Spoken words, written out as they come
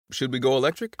should we go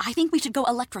electric? I think we should go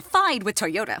electrified with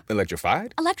Toyota.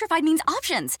 Electrified? Electrified means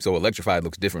options. So electrified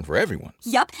looks different for everyone.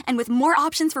 Yup, and with more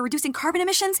options for reducing carbon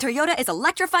emissions, Toyota is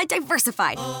electrified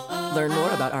diversified. Learn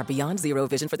more about our Beyond Zero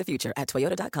vision for the future at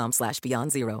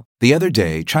toyota.com/beyond zero. The other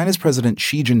day, China's President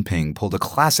Xi Jinping pulled a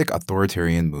classic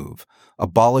authoritarian move,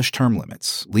 abolish term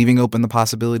limits, leaving open the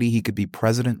possibility he could be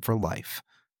president for life.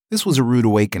 This was a rude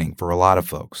awakening for a lot of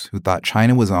folks who thought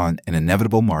China was on an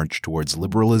inevitable march towards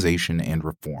liberalization and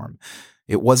reform.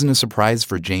 It wasn't a surprise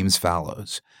for James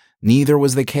Fallows. Neither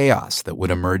was the chaos that would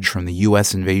emerge from the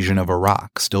U.S. invasion of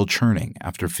Iraq, still churning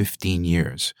after 15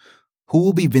 years. Who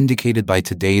will be vindicated by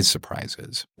today's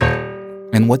surprises?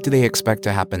 And what do they expect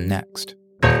to happen next?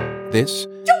 This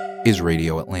is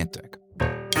Radio Atlantic.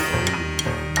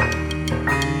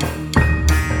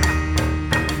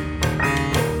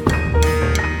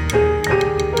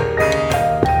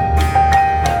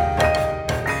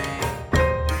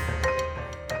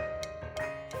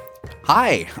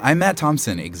 Hi, I'm Matt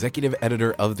Thompson, executive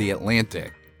editor of The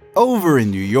Atlantic. Over in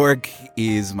New York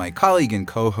is my colleague and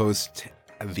co-host,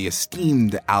 the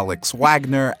esteemed Alex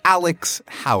Wagner. Alex,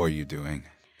 how are you doing?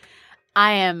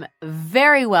 I am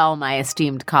very well, my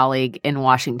esteemed colleague in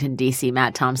Washington, D.C.,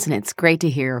 Matt Thompson. It's great to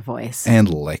hear your voice.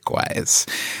 And likewise.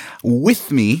 With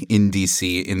me in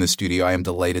D.C. in the studio, I am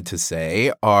delighted to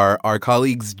say, are our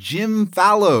colleagues James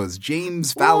Fallows,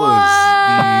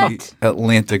 the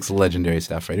Atlantic's legendary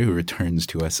staff writer who returns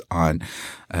to us on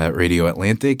Radio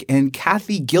Atlantic, and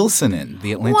Kathy Gilsonen,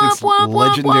 the Atlantic's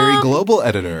legendary global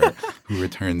editor who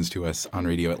returns to us on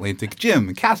Radio Atlantic.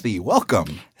 Jim, Kathy,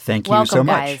 welcome. Thank you welcome, so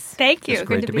much. Guys. Thank you. It's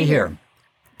great Good to be here.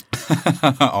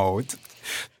 Oh, it's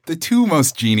the two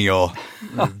most genial.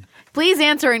 Please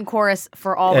answer in chorus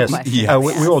for all the questions. Yes.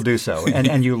 We will do so.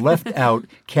 And you left out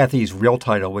Kathy's real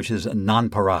title, which is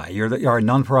Nonpareil. You're a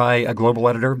Nonpareil, a global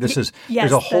editor. There's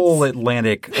a whole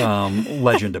Atlantic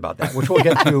legend about that, which we'll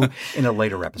get to in a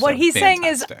later episode. What he's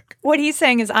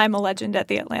saying is I'm a legend at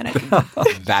the Atlantic.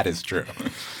 That is true.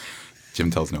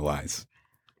 Jim tells no lies.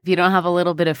 If you don't have a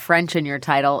little bit of French in your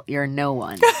title, you're no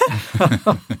one.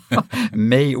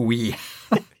 May we.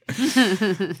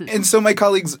 And so, my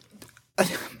colleagues,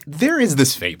 there is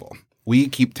this fable we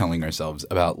keep telling ourselves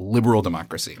about liberal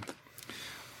democracy.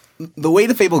 The way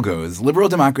the fable goes, liberal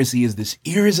democracy is this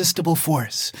irresistible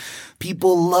force.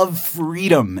 People love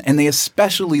freedom, and they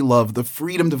especially love the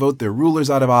freedom to vote their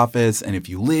rulers out of office. And if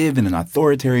you live in an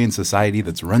authoritarian society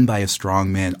that's run by a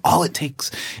strong man, all it takes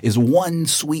is one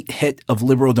sweet hit of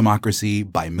liberal democracy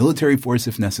by military force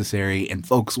if necessary, and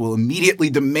folks will immediately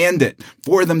demand it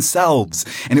for themselves.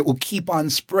 And it will keep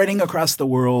on spreading across the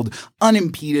world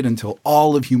unimpeded until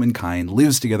all of humankind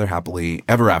lives together happily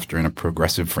ever after in a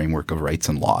progressive framework of rights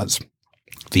and laws.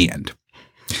 The end.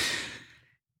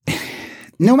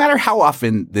 No matter how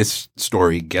often this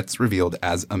story gets revealed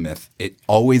as a myth, it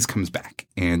always comes back.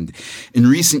 And in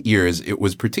recent years, it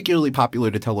was particularly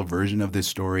popular to tell a version of this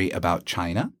story about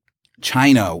China.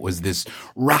 China was this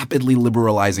rapidly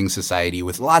liberalizing society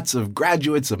with lots of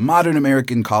graduates of modern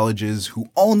American colleges who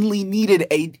only needed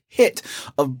a hit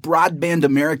of broadband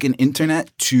American internet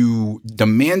to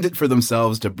demand it for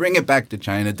themselves, to bring it back to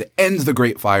China, to end the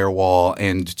Great Firewall,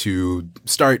 and to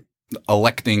start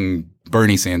electing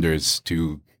Bernie Sanders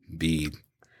to be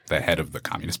the head of the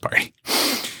Communist Party.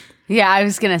 Yeah, I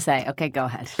was going to say, okay, go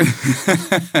ahead.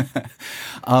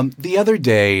 The other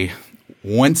day,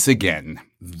 once again,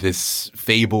 this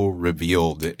fable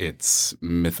revealed its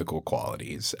mythical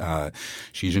qualities.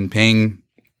 Xi Jinping,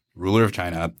 ruler of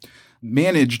China,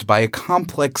 managed by a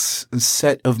complex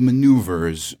set of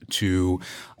maneuvers to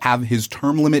have his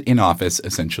term limit in office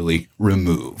essentially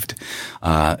removed.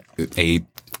 A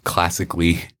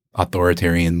classically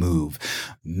authoritarian move.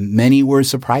 Many were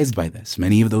surprised by this.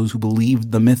 Many of those who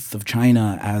believed the myth of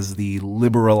China as the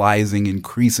liberalizing,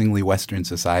 increasingly Western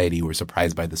society were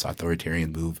surprised by this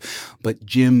authoritarian move. But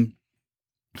Jim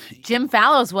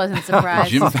Fallows wasn't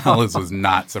surprised. Jim Fallows was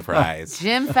not surprised.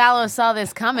 Jim Fallows saw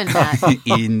this coming, Matt.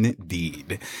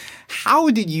 Indeed.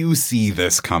 How did you see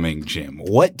this coming, Jim?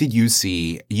 What did you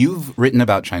see? You've written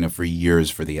about China for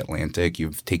years for The Atlantic.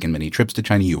 You've taken many trips to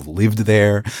China. You've lived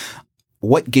there.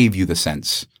 What gave you the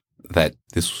sense that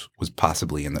this was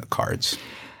possibly in the cards?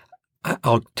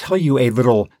 I'll tell you a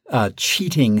little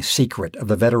cheating secret of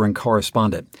the veteran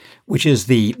correspondent, which is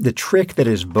the trick that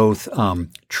is both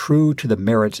true to the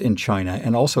merits in China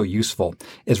and also useful,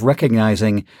 is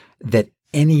recognizing that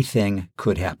anything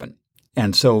could happen.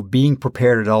 And so being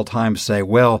prepared at all times to say,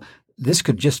 well, this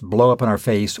could just blow up in our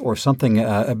face, or something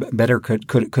better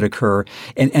could occur.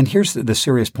 And here's the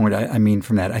serious point I mean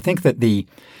from that.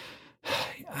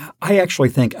 I actually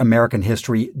think American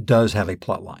history does have a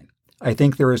plot line. I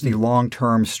think there is the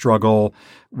long-term struggle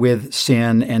with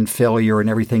sin and failure and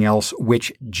everything else,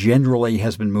 which generally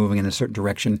has been moving in a certain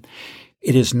direction.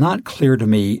 It is not clear to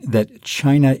me that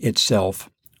China itself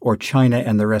or China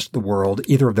and the rest of the world,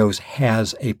 either of those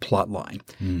has a plot line.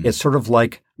 It's sort of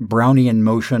like Brownian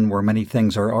motion where many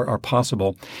things are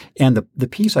possible. And the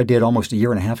piece I did almost a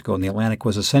year and a half ago in The Atlantic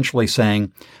was essentially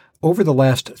saying, over the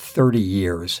last 30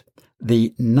 years,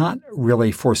 the not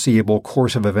really foreseeable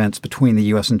course of events between the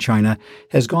U.S. and China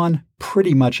has gone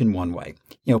pretty much in one way.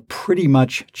 Pretty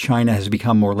much China has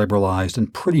become more liberalized,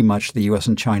 and pretty much the U.S.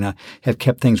 and China have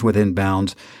kept things within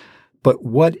bounds. But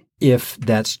what if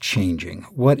that's changing?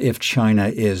 What if China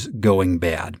is going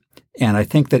bad? And I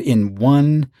think that in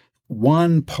one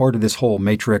part of this whole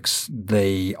matrix,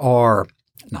 they are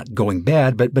not going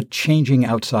bad, but changing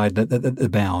outside the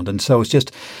bound. And so it's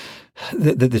just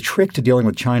the trick to dealing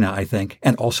with China, I think,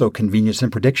 and also convenience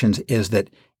and predictions, is that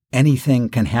anything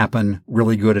can happen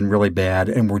really good and really bad,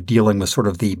 and we're dealing with sort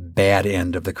of the bad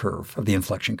end of the curve, of the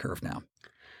inflection curve now.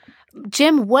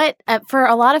 Jim, what for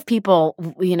a lot of people,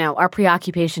 our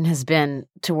preoccupation has been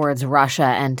towards Russia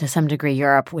and to some degree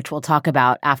Europe, which we'll talk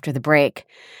about after the break.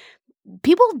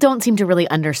 People don't seem to really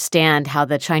understand how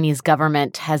the Chinese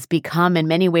government has become in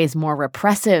many ways more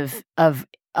repressive of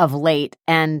late,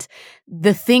 and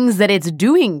the things that it's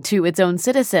doing to its own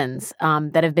citizens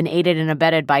that have been aided and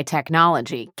abetted by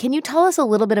technology. Can you tell us a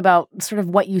little bit about sort of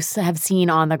what you have seen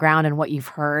on the ground and what you've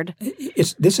heard?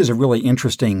 This is a really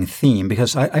interesting theme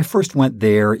because I first went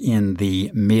there in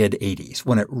the mid-'80s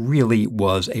when it really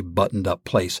was a buttoned-up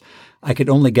place. I could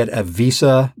only get a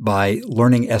visa by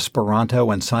learning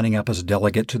Esperanto and signing up as a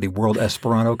delegate to the World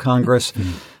Esperanto Congress.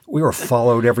 We were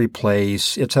followed every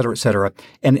place, et cetera, et cetera.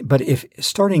 But if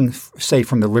starting, say,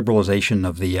 from the liberalization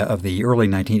of the early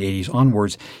 1980s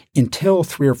onwards, until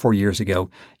 3 or 4 years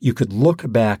ago, you could look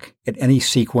back at any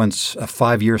sequence, a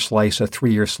 5-year slice, a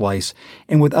 3-year slice,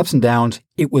 and with ups and downs,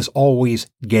 it was always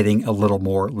getting a little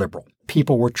more liberal.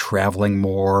 People were traveling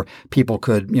more. People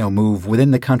could, move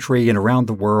within the country and around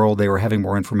the world. They were having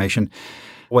more information.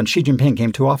 When Xi Jinping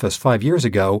came to office 5 years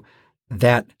ago,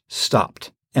 that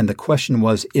stopped. And the question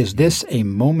was, is this a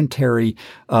momentary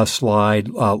slide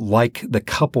like the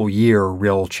couple-year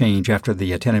real change after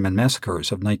the Tiananmen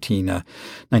massacres of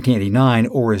 1989,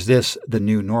 or is this the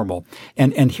new normal?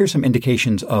 And here's some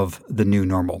indications of the new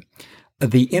normal.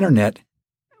 The Internet,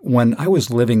 when I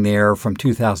was living there from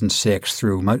 2006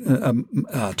 through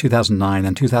 2009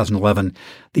 and 2011,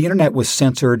 the Internet was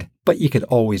censored, but you could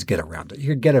always get around it. You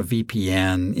could get a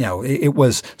VPN. It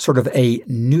was sort of a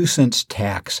nuisance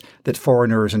tax that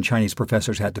foreigners and Chinese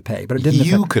professors had to pay. But it didn't.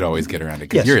 You could always get around it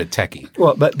because you're a techie.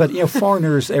 Well, but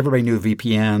foreigners, everybody knew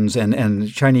VPNs,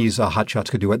 and Chinese hotshots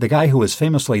could do it. The guy who was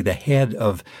famously the head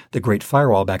of the Great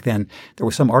Firewall back then, there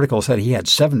was some article said he had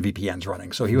 7 VPNs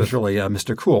running, so he was really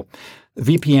Mr. Cool.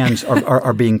 VPNs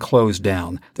are being closed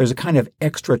down. There's a kind of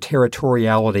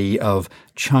extraterritoriality of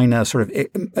China sort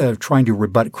of trying to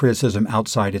rebut criticism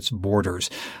outside its borders.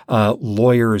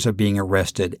 Lawyers are being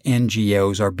arrested.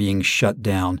 NGOs are being shut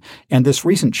down. And this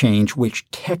recent change,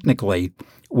 which technically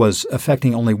was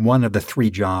affecting only one of the 3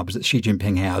 jobs that Xi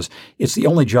Jinping has, it's the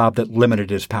only job that limited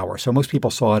his power. So most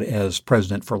people saw it as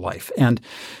president for life. And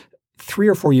 3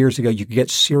 or 4 years ago, you could get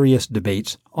serious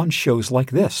debates on shows like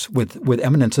this with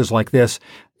eminences like this.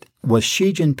 Was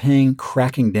Xi Jinping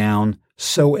cracking down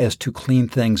so as to clean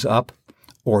things up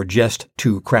or just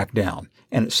to crack down?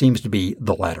 And it seems to be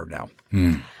the latter now.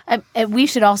 We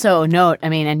should also note,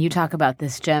 and you talk about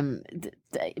this, Jim,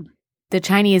 the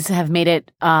Chinese have made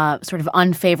it sort of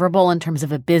unfavorable in terms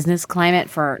of a business climate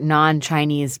for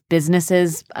non-Chinese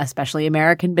businesses, especially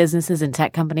American businesses and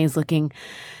tech companies looking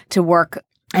to work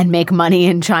and make money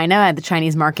in China. The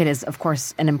Chinese market is, of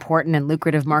course, an important and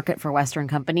lucrative market for Western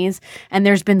companies. And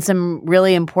there's been some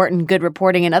really important good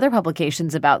reporting in other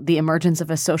publications about the emergence of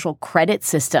a social credit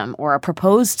system or a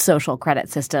proposed social credit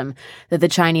system that the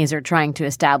Chinese are trying to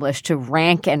establish to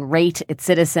rank and rate its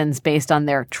citizens based on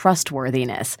their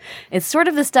trustworthiness. It's sort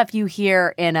of the stuff you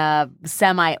hear in a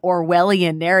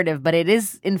semi-Orwellian narrative, but it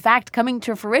is, in fact, coming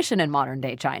to fruition in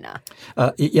modern-day China.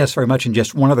 Yes, very much. And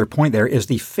just one other point there is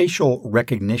the facial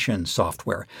recognition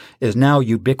software is now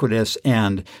ubiquitous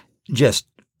and just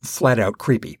flat out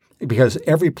creepy because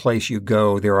every place you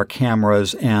go, there are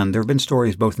cameras, and there have been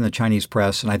stories both in the Chinese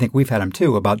press, and I think we've had them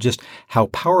too, about just how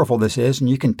powerful this is, and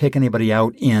you can pick anybody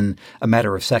out in a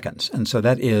matter of seconds. And so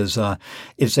that is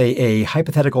it's a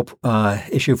hypothetical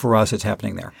issue for us. It's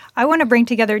happening there. I want to bring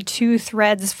together 2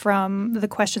 threads from the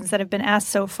questions that have been asked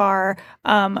so far,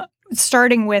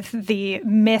 starting with the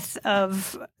myth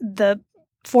of the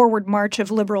forward march of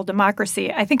liberal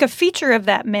democracy. I think a feature of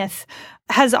that myth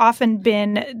has often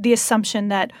been the assumption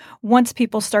that once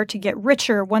people start to get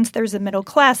richer, once there's a middle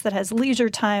class that has leisure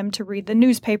time to read the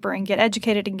newspaper and get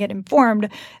educated and get informed,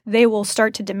 they will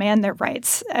start to demand their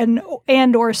rights and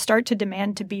or start to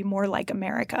demand to be more like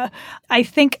America. I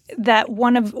think that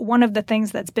one of the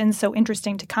things that's been so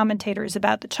interesting to commentators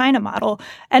about the China model,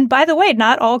 and by the way,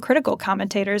 not all critical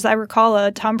commentators. I recall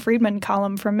a Tom Friedman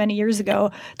column from many years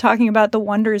ago talking about the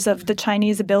wonders of the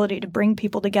Chinese ability to bring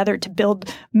people together to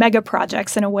build mega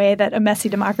projects in a way that a messy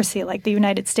democracy like the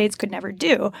United States could never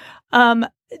do.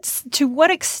 To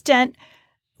what extent,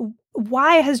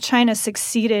 why has China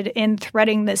succeeded in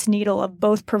threading this needle of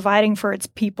both providing for its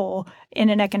people in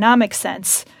an economic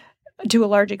sense, to a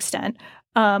large extent,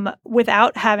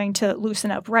 without having to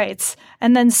loosen up rights?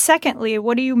 And then secondly,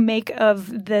 what do you make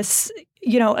of this?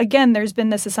 Again, there's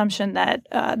been this assumption that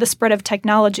the spread of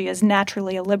technology is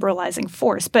naturally a liberalizing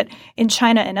force. But in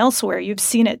China and elsewhere, you've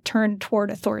seen it turn toward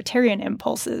authoritarian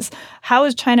impulses. How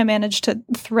has China managed to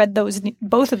thread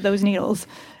both of those needles,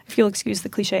 if you'll excuse the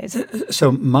cliches?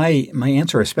 So my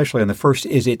answer, especially on the first,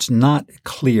 is it's not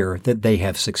clear that they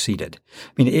have succeeded.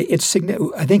 I mean,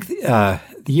 I think the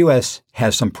U.S.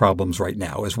 has some problems right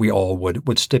now, as we all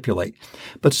would stipulate.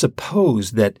 But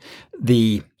suppose that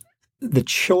the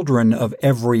children of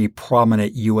every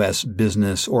prominent U.S.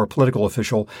 business or political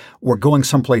official were going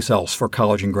someplace else for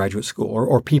college and graduate school,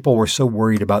 or people were so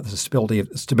worried about the stability of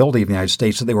the United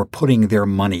States that they were putting their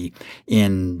money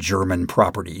in German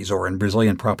properties or in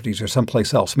Brazilian properties or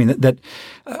someplace else. I mean,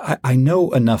 I know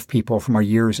enough people from our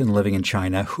years in living in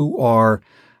China who are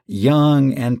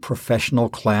young and professional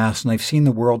class, and they've seen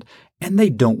the world. And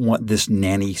they don't want this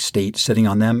nanny state sitting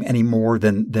on them any more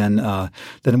than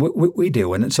we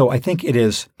do. And so I think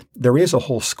there is a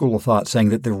whole school of thought saying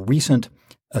that the recent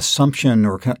assumption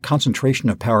or concentration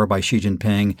of power by Xi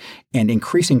Jinping and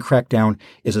increasing crackdown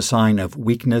is a sign of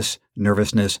weakness,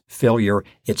 nervousness, failure,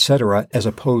 etc., as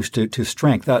opposed to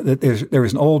strength. There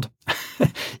is an old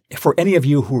for any of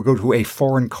you who go to a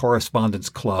foreign correspondence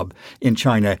club in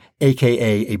China,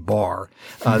 aka a bar,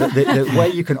 the way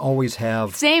you can always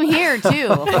have same here too.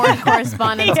 A foreign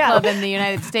correspondence club in the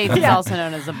United States is also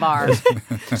known as a bar.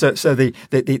 So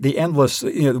the endless,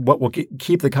 what will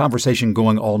keep the conversation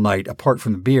going all night, apart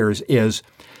from the beers, is: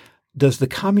 does the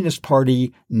Communist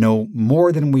Party know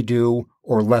more than we do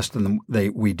or less than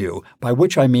we do? By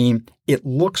which I mean, it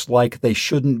looks like they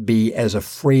shouldn't be as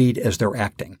afraid as they're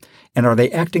acting. And are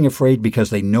they acting afraid because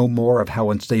they know more of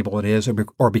how unstable it is,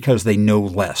 or because they know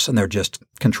less and they're just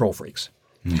control freaks?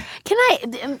 Can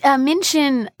I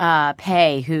mention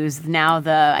Pei, who's now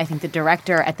the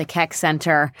director at the Keck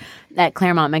Center at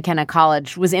Claremont McKenna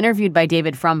College, was interviewed by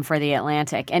David Frum for The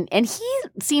Atlantic. And he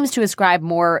seems to ascribe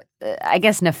more,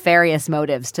 nefarious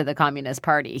motives to the Communist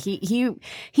Party.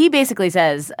 He basically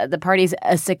says the party's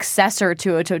a successor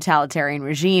to a totalitarian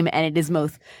regime, and it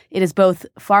is both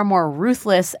far more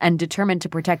ruthless and determined to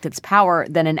protect its power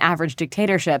than an average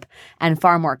dictatorship, and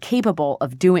far more capable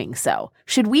of doing so.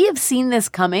 Should we have seen this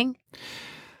coming?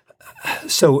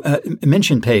 So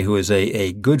Min Pei, who is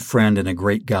a good friend and a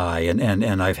great guy,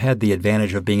 and I've had the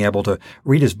advantage of being able to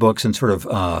read his books and sort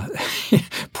of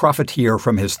profiteer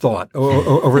from his thought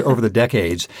over the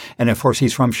decades. And of course,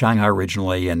 he's from Shanghai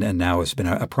originally, and now has been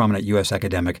a prominent U.S.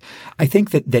 academic. I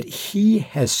think that he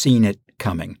has seen it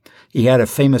coming. He had a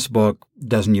famous book a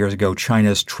dozen years ago,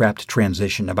 China's Trapped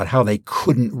Transition, about how they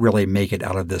couldn't really make it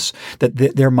out of this, that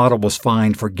their model was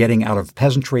fine for getting out of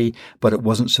peasantry, but it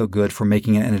wasn't so good for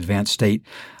making it an advanced state.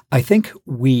 I think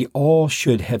we all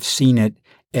should have seen it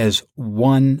as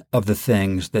one of the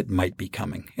things that might be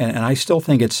coming. And I still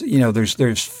think it's,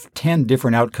 there's 10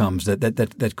 different outcomes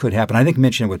that could happen. I think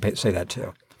Minchin would say that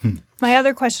too. My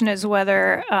other question is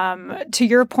whether, to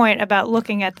your point about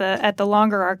looking at the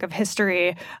longer arc of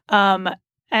history,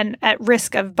 and at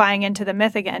risk of buying into the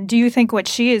myth again, do you think what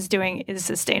she is doing is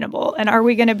sustainable? And are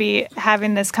we going to be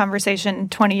having this conversation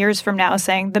 20 years from now,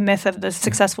 saying the myth of the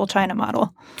successful China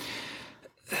model?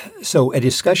 So a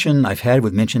discussion I've had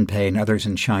with Min Pei and others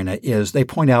in China is they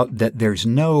point out that there's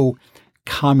no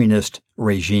communist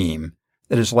regime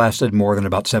that has lasted more than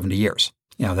about 70 years.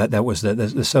 That was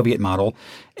the Soviet model.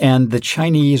 And the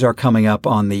Chinese are coming up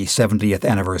on the 70th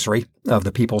anniversary of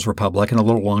the People's Republic, and a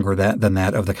little longer than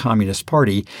that of the Communist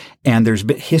Party. And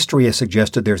history has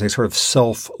suggested there's a sort of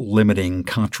self-limiting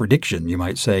contradiction, you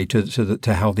might say, to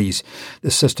how the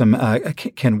system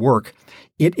can work.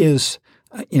 It is,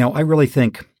 I really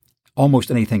think almost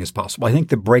anything is possible. I think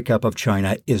the breakup of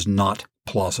China is not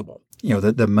plausible.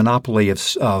 The monopoly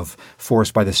of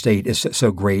force by the state is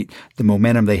so great. The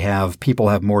momentum they have, people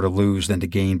have more to lose than to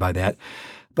gain by that.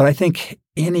 But I think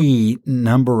any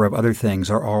number of other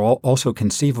things are also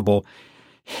conceivable.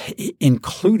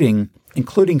 including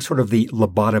sort of the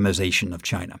lobotomization of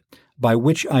China, by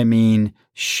which I mean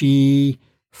Xi,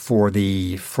 for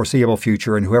the foreseeable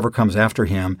future, and whoever comes after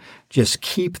him, just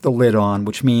keep the lid on,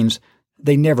 which means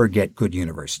they never get good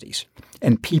universities.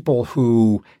 And people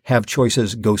who have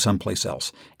choices go someplace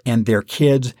else. And their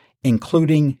kids,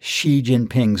 including Xi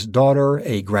Jinping's daughter,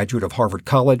 a graduate of Harvard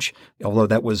College, although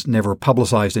that was never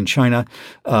publicized in China,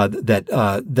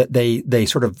 that they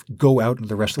sort of go out into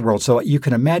the rest of the world. So you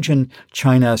can imagine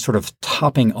China sort of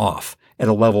topping off at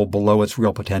a level below its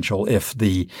real potential if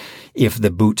the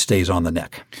boot stays on the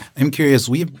neck. I'm curious,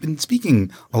 we have been speaking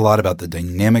a lot about the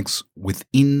dynamics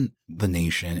within the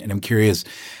nation, and I'm curious,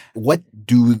 what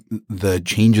do the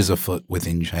changes afoot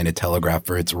within China telegraph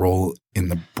for its role in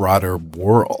the broader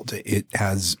world? It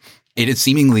has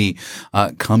seemingly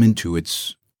come into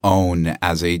its own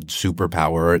as a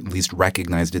superpower, or at least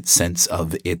recognized its sense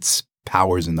of its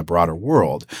powers in the broader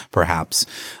world, perhaps.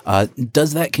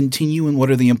 Does that continue, and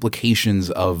what are the implications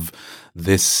of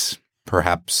this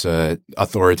perhaps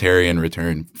authoritarian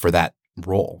return for that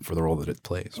role, for the role that it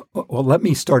plays? Well, let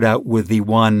me start out with the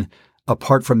one,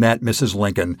 apart from that Mrs.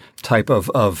 Lincoln type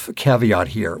of caveat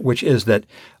here, which is that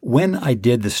when I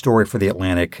did the story for The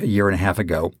Atlantic a year and a half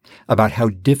ago about how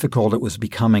difficult it was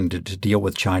becoming to deal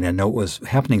with China and know what was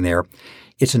happening there,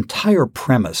 its entire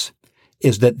premise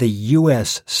is that the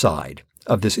U.S. side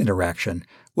of this interaction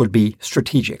would be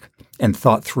strategic and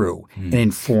thought through and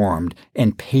informed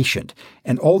and patient,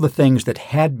 and all the things that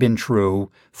had been true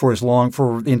for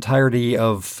the entirety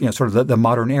of sort of the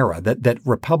modern era, that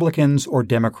Republicans or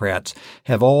Democrats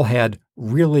have all had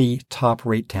really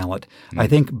top-rate talent. I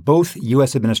think both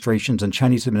U.S. administrations and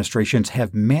Chinese administrations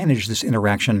have managed this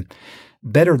interaction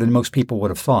better than most people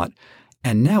would have thought.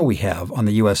 And now we have, on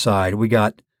the U.S. side, we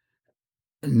got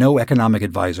no economic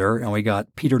advisor, and we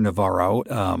got Peter Navarro.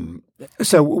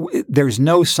 So there's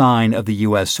no sign of the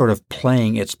U.S. sort of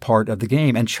playing its part of the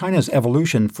game. And China's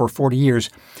evolution for 40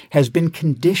 years has been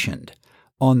conditioned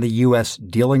on the U.S.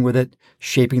 dealing with it,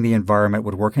 shaping the environment it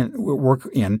would work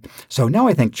in. So now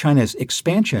I think China's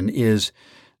expansion is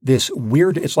this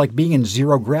weird – it's like being in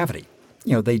zero gravity.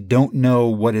 They don't know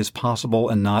what is possible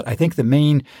and not. I think the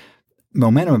main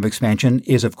momentum of expansion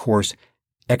is, of course,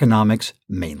 economics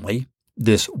mainly.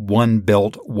 This one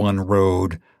belt, one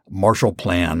road Marshall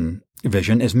Plan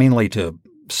vision is mainly to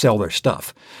sell their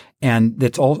stuff. And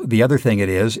that's all. The other thing it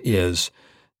is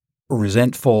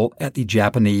resentful at the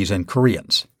Japanese and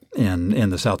Koreans in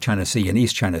the South China Sea and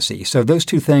East China Sea. So those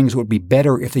two things would be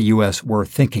better if the U.S. were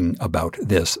thinking about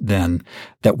this than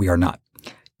that we are not.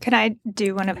 Can I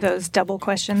do one of those double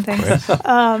question things?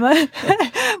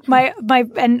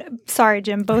 And sorry,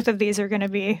 Jim, both of these are going to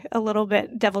be a little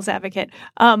bit devil's advocate.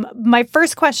 My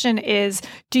first question is,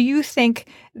 do you think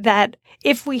that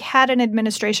if we had an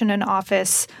administration in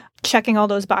office checking all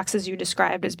those boxes you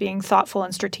described as being thoughtful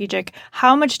and strategic,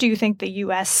 how much do you think the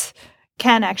U.S.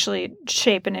 can actually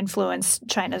shape and influence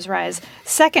China's rise?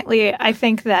 Secondly, I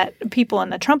think that people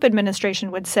in the Trump administration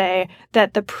would say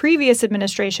that the previous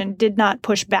administration did not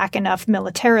push back enough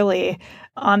militarily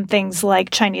on things like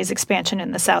Chinese expansion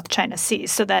in the South China Sea.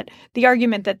 So that the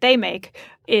argument that they make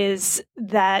is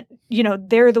that,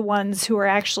 they're the ones who are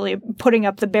actually putting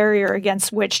up the barrier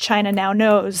against which China now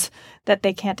knows that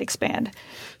they can't expand.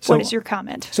 What is your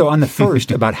comment? So on the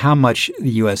first, about how much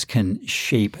the U.S. can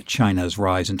shape China's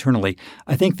rise internally,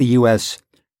 I think the U.S.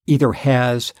 either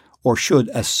has or should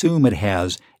assume it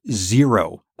has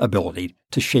zero ability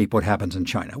to shape what happens in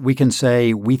China. We can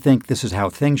say, we think this is how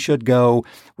things should go.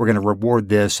 We're going to reward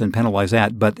this and penalize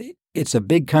that. But it's a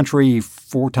big country,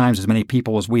 4 times as many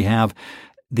people as we have.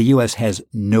 The U.S. has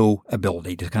no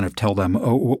ability to kind of tell them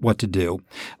what to do.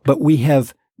 But we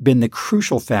have been the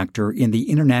crucial factor in the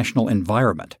international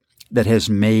environment that has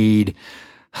made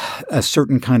a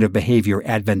certain kind of behavior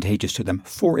advantageous to them.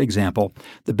 For example,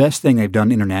 the best thing they've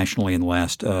done internationally in the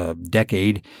last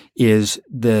decade is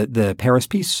the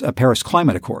Paris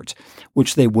Climate Accords,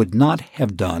 which they would not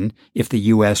have done if the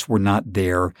U.S. were not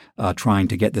there trying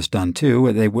to get this done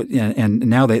too. They would, and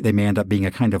now they may end up being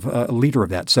a kind of a leader of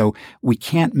that. So we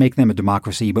can't make them a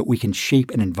democracy, but we can shape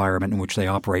an environment in which they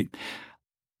operate.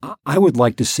 I would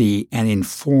like to see an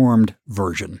informed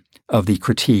version of the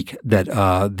critique that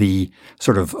the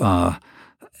sort of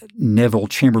Neville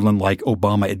Chamberlain-like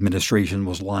Obama administration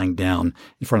was lying down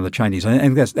in front of the Chinese.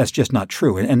 And that's just not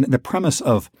true. And the premise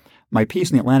of my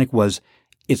piece in The Atlantic was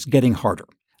it's getting harder.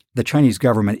 The Chinese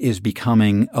government is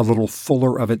becoming a little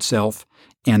fuller of itself,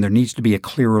 and there needs to be a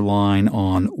clearer line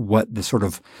on what the sort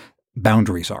of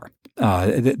boundaries are.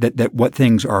 That what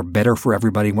things are better for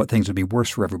everybody and what things would be worse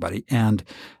for everybody. And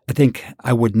I think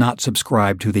I would not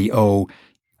subscribe to the,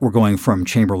 we're going from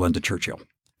Chamberlain to Churchill.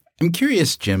 I'm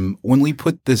curious, Jim, when we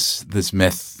put this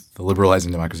myth, the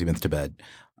liberalizing democracy myth, to bed,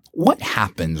 what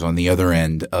happens on the other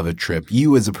end of a trip?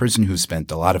 You, as a person who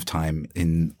spent a lot of time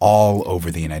in all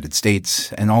over the United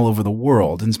States and all over the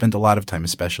world, and spent a lot of time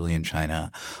especially in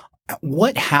China,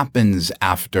 what happens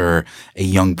after a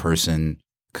young person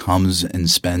comes and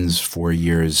spends 4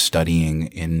 years studying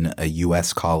in a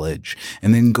U.S. college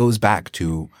and then goes back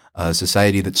to a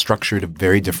society that's structured a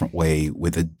very different way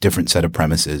with a different set of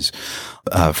premises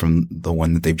from the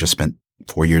one that they've just spent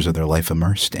 4 years of their life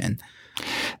immersed in?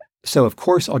 So, of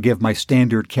course, I'll give my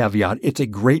standard caveat. It's a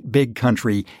great big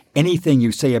country. Anything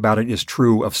you say about it is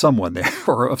true of someone there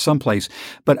or of someplace.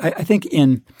 But I think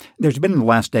there's been in the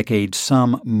last decade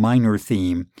some minor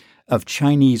theme of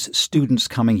Chinese students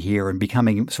coming here and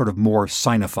becoming sort of more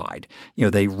Sinified.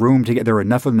 They room together. There are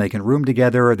enough of them they can room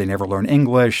together. They never learn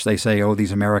English. They say, oh,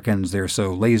 these Americans, they're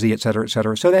so lazy, et cetera, et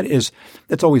cetera. So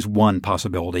that's always one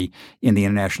possibility in the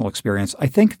international experience. I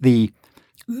think the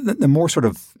more sort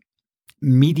of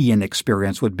median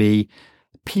experience would be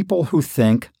people who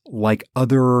think, like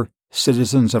other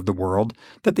citizens of the world,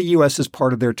 that the U.S. is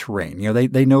part of their terrain.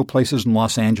 They know places in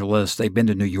Los Angeles, they've been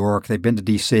to New York, they've been to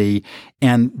D.C.,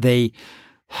 and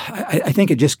I think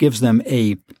it just gives them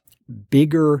a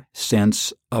bigger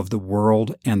sense of the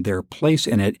world and their place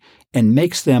in it, and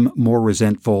makes them more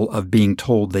resentful of being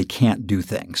told they can't do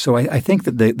things. So I think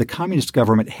that the communist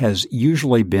government has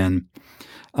usually been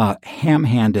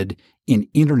ham-handed in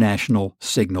international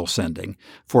signal sending.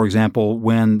 For example,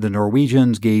 when the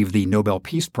Norwegians gave the Nobel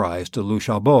Peace Prize to Liu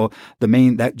Xiaobo,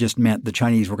 that just meant the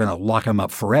Chinese were going to lock him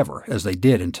up forever, as they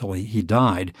did until he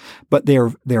died. But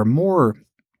they're more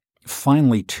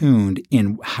finely tuned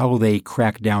in how they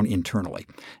crack down internally,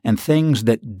 and things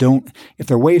that if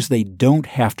there are ways they don't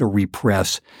have to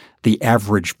repress the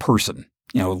average person,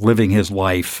 living his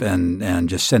life and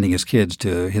just sending his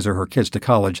or her kids to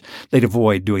college, they'd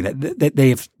avoid doing that.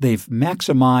 They've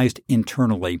maximized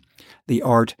internally the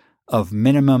art of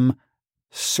minimum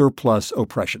surplus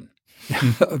oppression,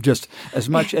 just as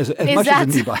much as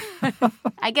anybody.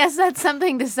 I guess that's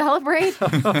something to celebrate.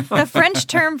 The French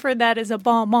term for that is a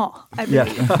bon mot, I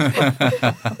believe.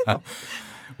 Yeah.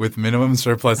 With minimum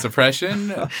surplus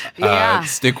oppression,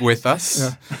 stick with us.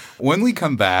 Yeah. When we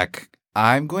come back,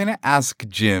 I'm going to ask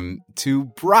Jim to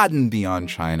broaden beyond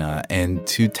China and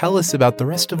to tell us about the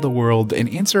rest of the world and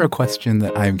answer a question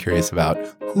that I'm curious about.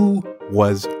 Who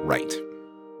was right?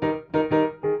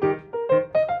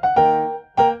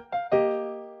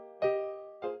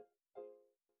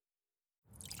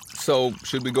 So,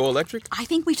 should we go electric? I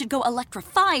think we should go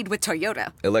electrified with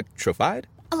Toyota. Electrified?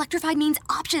 Electrified means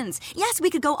options. Yes, we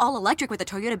could go all electric with the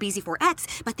Toyota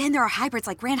BZ4X, but then there are hybrids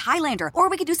like Grand Highlander, or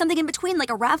we could do something in between like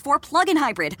a RAV4 plug-in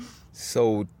hybrid.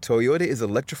 So Toyota is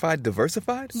electrified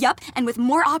diversified? Yup, and with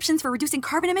more options for reducing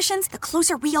carbon emissions, the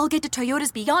closer we all get to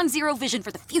Toyota's Beyond Zero vision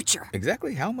for the future.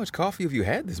 Exactly how much coffee have you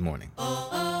had this morning?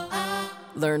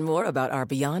 Learn more about our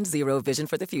Beyond Zero vision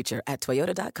for the future at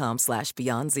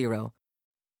toyota.com/Beyond Zero.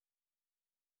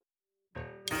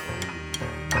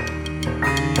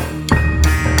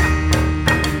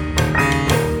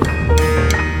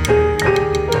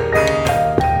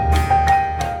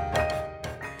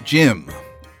 Jim,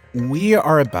 we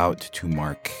are about to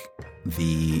mark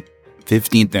the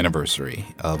 15th anniversary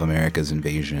of America's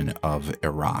invasion of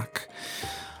Iraq.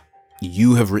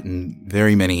 You have written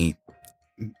very many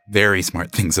very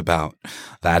smart things about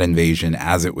that invasion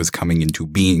as it was coming into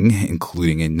being,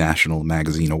 including a National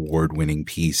Magazine award-winning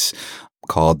piece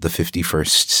called The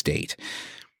 51st State.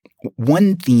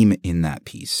 One theme in that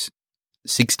piece,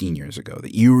 16 years ago,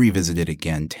 that you revisited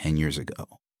again 10 years ago,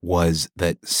 was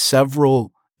that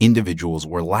several individuals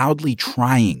were loudly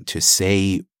trying to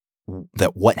say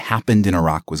that what happened in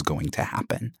Iraq was going to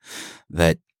happen,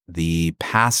 that the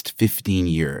past 15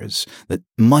 years, that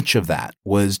much of that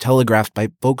was telegraphed by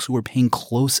folks who were paying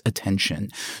close attention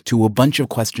to a bunch of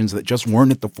questions that just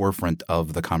weren't at the forefront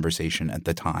of the conversation at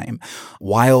the time.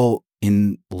 While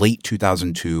in late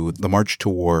 2002, the March to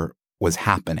War was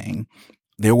happening,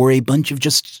 there were a bunch of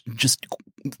just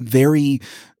very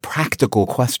practical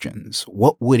questions.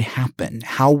 What would happen?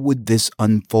 How would this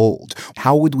unfold?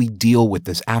 How would we deal with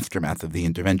this aftermath of the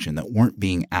intervention that weren't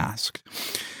being asked?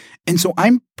 And so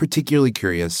I'm particularly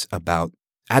curious about,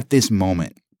 at this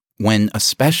moment, when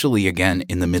especially again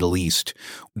in the Middle East,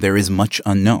 there is much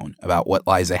unknown about what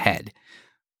lies ahead.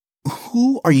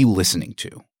 Who are you listening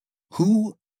to?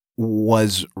 Who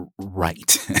was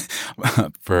right,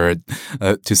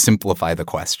 to simplify the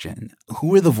question?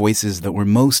 Who are the voices that were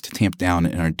most tamped down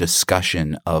in our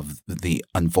discussion of the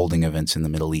unfolding events in the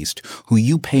Middle East, who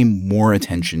you pay more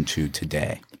attention to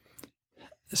today?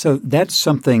 So that's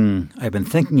something I've been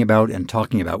thinking about and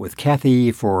talking about with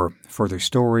Kathy for further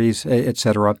stories, et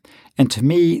cetera. And to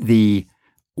me, the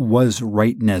was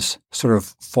rightness sort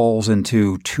of falls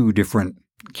into two different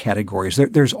categories.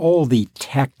 There's all the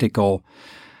tactical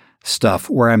stuff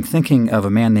where I'm thinking of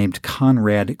a man named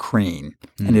Conrad Crane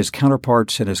and his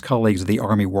counterparts and his colleagues at the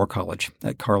Army War College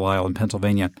at Carlisle in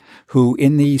Pennsylvania, who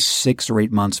in the 6 or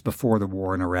 8 months before the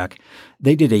war in Iraq,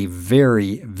 they did a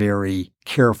very, very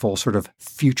careful sort of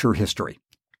future history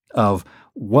of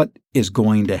what is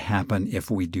going to happen if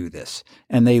we do this.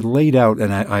 And they laid out,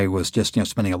 and I was just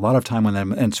spending a lot of time on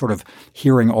them and sort of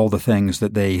hearing all the things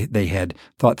that they had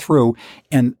thought through.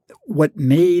 And what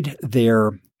made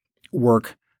their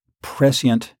work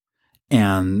prescient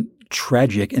and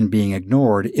tragic and being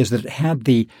ignored is that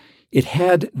it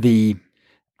had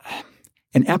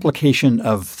an application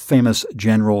of famous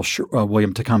General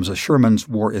William Tecumseh Sherman's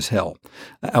War is Hell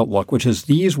outlook, which is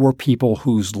these were people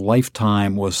whose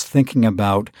lifetime was thinking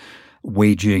about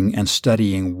waging and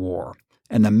studying war.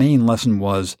 And the main lesson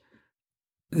was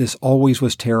this always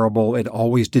was terrible. It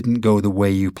always didn't go the way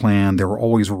you planned. There were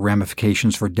always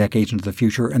ramifications for decades into the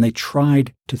future. And they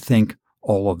tried to think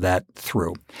all of that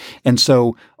through. And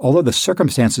so although the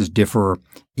circumstances differ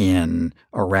in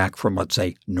Iraq from, let's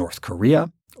say, North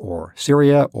Korea or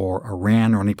Syria or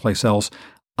Iran or any place else,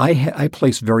 I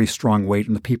place very strong weight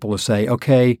on the people who say,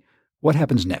 okay, what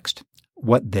happens next?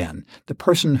 What then? The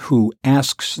person who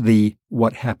asks the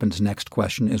what happens next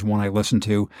question is one I listen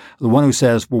to. The one who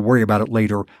says, we'll worry about it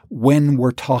later when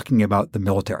we're talking about the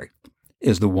military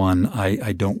is the one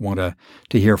I don't want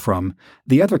to hear from.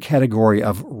 The other category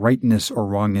of rightness or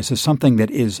wrongness is something that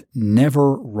is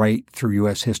never right through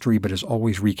U.S. history but is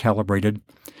always recalibrated,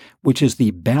 which is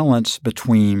the balance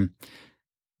between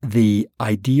the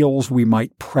ideals we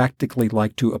might practically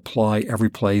like to apply every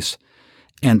place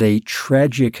and a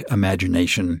tragic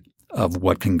imagination of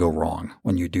what can go wrong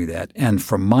when you do that. And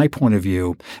from my point of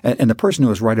view, and the person who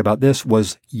was right about this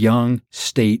was young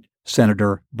State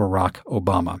Senator Barack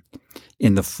Obama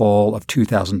in the fall of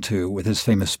 2002 with his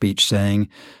famous speech saying,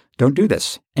 don't do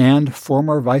this. And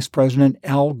former Vice President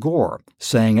Al Gore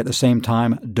saying at the same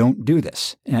time, don't do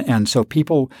this. And so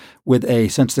people with a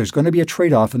sense there's going to be a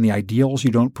trade-off in the ideals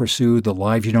you don't pursue, the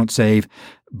lives you don't save,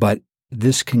 but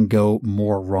this can go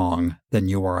more wrong than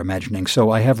you are imagining.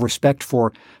 So I have respect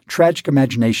for tragic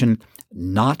imagination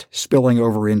not spilling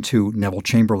over into Neville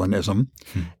Chamberlainism,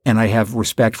 and I have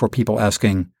respect for people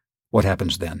asking, what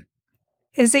happens then?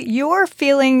 Is it your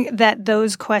feeling that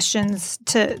those questions,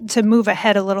 to move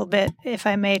ahead a little bit, if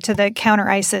I may, to the counter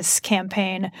ISIS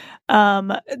campaign,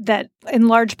 that in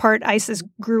large part ISIS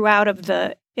grew out of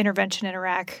the intervention in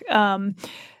Iraq?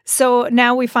 So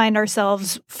now we find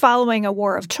ourselves following a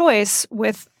war of choice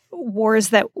with wars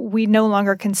that we no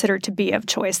longer consider to be of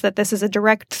choice, that this is a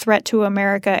direct threat to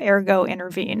America, ergo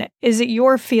intervene. Is it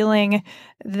your feeling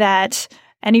that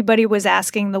anybody was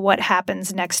asking the what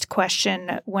happens next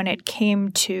question when it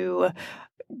came to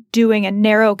doing a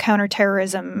narrow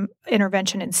counterterrorism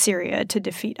intervention in Syria to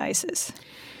defeat ISIS?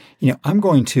 I'm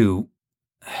going to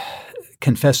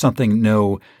confess something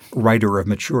no writer of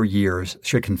mature years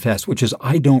should confess, which is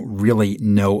I don't really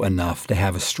know enough to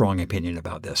have a strong opinion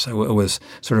about this. It was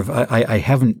sort of I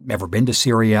haven't ever been to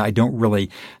Syria.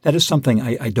 That is something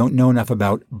I don't know enough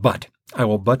about, but I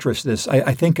will buttress this.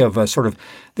 I think of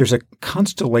there's a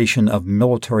constellation of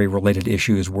military-related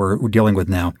issues we're dealing with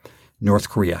now. North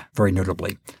Korea, very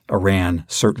notably. Iran,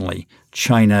 certainly.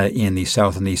 China in the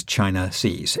South and East China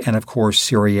Seas. And, of course,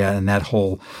 Syria and that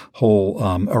whole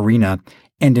arena.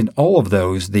 And in all of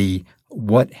those, the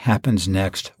what happens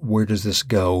next, where does this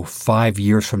go 5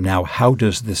 years from now, how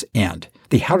does this end?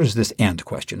 The how does this end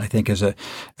question, I think, is a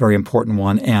very important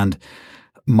one. And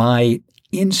my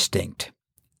instinct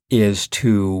is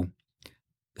to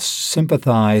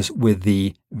sympathize with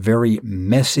the very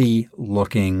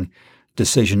messy-looking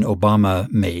decision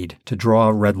Obama made to draw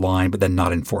a red line but then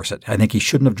not enforce it. I think he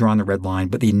shouldn't have drawn the red line,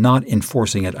 but the not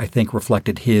enforcing it, I think,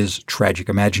 reflected his tragic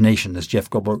imagination, as Jeff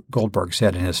Goldberg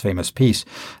said in his famous piece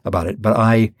about it.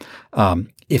 But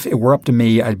if it were up to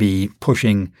me, I'd be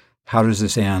pushing, how does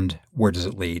this end? Where does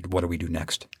it lead? What do we do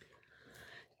next?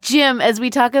 Jim, as we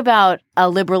talk about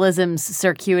liberalism's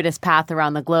circuitous path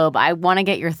around the globe, I want to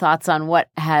get your thoughts on what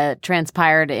had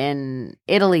transpired in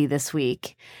Italy this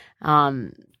week.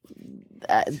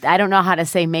 I don't know how to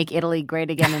say make Italy great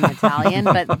again in Italian,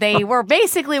 but they were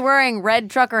basically wearing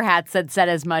red trucker hats that said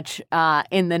as much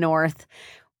in the North.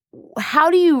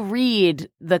 How do you read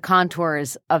the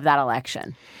contours of that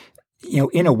election?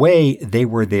 In a way, they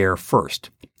were there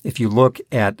first. If you look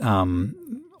at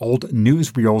old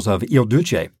newsreels of Il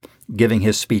Duce, giving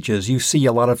his speeches. You see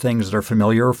a lot of things that are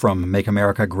familiar from Make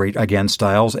America Great Again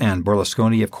styles, and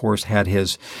Berlusconi, of course,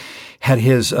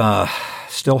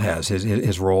 still has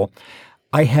his role.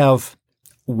 I have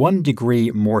 1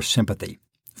 degree more sympathy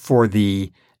for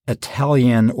the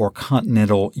Italian or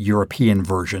continental European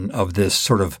version of this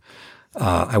sort of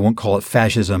I won't call it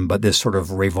fascism, but this sort of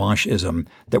revanchism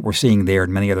that we're seeing there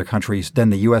in many other countries than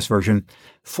the U.S. version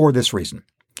for this reason.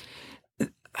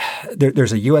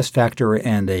 There's a U.S. factor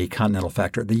and a continental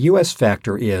factor. The U.S.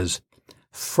 factor is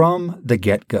from the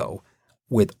get-go,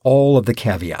 with all of the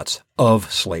caveats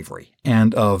of slavery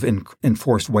and of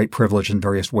enforced white privilege in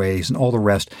various ways and all the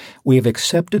rest, we have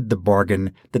accepted the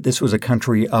bargain that this was a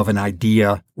country of an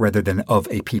idea rather than of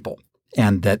a people.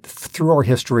 And that through our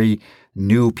history,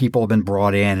 new people have been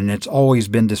brought in, and it's always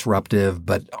been disruptive.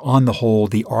 But on the whole,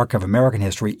 the arc of American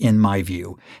history, in my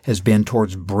view, has been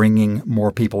towards bringing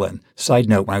more people in. Side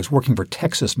note, when I was working for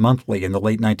Texas Monthly in the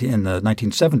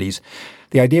 1970s,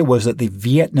 the idea was that the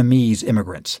Vietnamese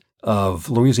immigrants of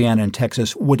Louisiana and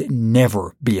Texas would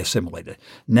never be assimilated.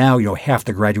 Now, half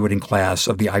the graduating class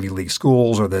of the Ivy League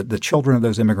schools or the children of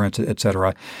those immigrants, et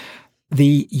cetera.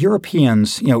 The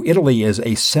Europeans, Italy is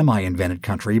a semi-invented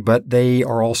country, but they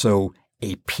are also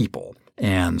a people.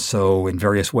 And so in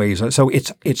various ways, so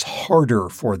it's harder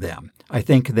for them. I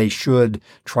think they should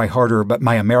try harder, but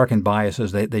my American bias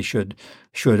is that they should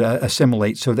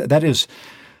assimilate. So that is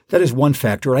one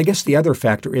factor. And I guess the other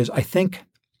factor is I think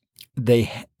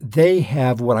they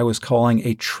have what I was calling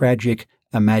a tragic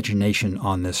imagination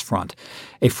on this front.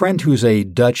 A friend who's a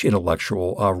Dutch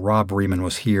intellectual, Rob Riemann,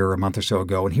 was here a month or so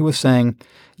ago, and he was saying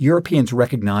Europeans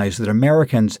recognize that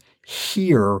Americans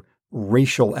hear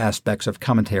racial aspects of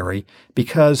commentary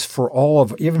because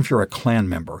even if you're a Klan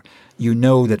member, you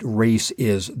know that race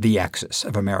is the axis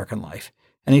of American life.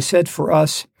 And he said, for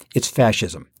us, it's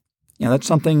fascism. That's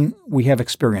something we have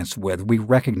experience with. We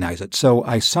recognize it. So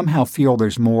I somehow feel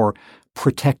there's more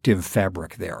protective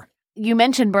fabric there. You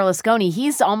mentioned Berlusconi.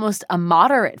 He's almost a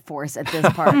moderate force at this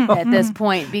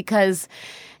point, because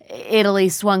Italy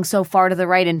swung so far to the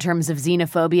right in terms of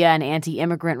xenophobia and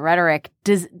anti-immigrant rhetoric.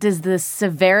 Does the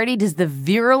severity, does the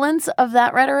virulence of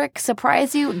that rhetoric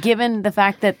surprise you, given the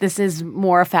fact that this is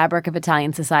more a fabric of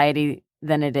Italian society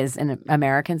than it is in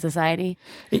American society?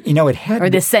 It had... Or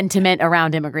the sentiment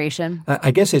around immigration?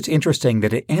 I guess it's interesting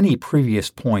that at any previous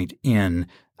point in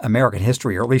American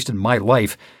history, or at least in my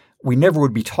life, we never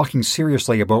would be talking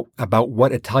seriously about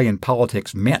what Italian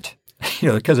politics meant,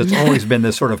 because it's always been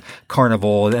this sort of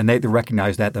carnival, and they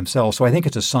recognize that themselves. So I think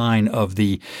it's a sign of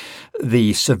the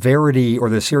severity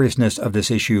or the seriousness of this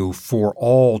issue for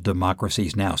all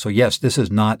democracies now. So yes, this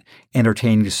is not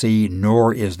entertaining to see,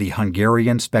 nor is the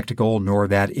Hungarian spectacle, nor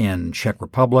that in Czech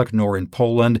Republic, nor in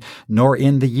Poland, nor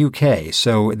in the UK.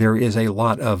 So there is a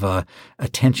lot of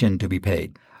attention to be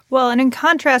paid. Well, and in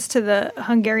contrast to the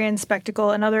Hungarian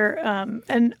spectacle and other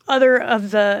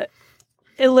of the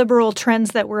illiberal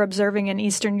trends that we're observing in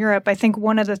Eastern Europe, I think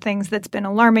one of the things that's been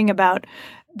alarming about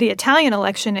the Italian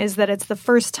election is that it's the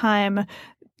first time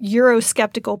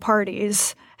Eurosceptical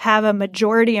parties have a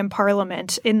majority in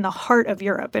parliament in the heart of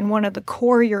Europe, in one of the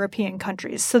core European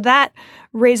countries. So that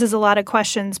raises a lot of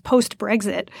questions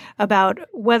post-Brexit about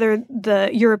whether the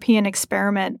European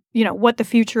experiment, what the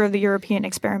future of the European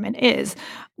experiment is.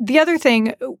 The other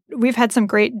thing, we've had some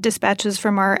great dispatches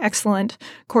from our excellent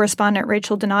correspondent,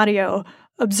 Rachel Donadio,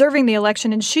 observing the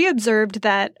election, and she observed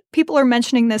that people are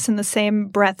mentioning this in the same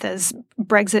breath as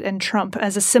Brexit and Trump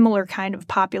as a similar kind of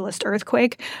populist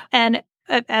earthquake. And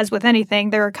as with anything,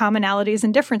 there are commonalities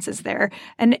and differences there.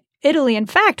 And Italy, in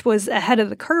fact, was ahead of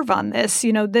the curve on this.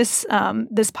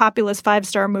 This populist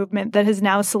five-star movement that has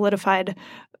now solidified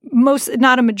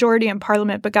not a majority in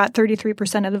parliament, but got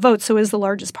 33% of the vote, so is the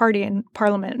largest party in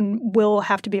parliament and will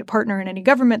have to be a partner in any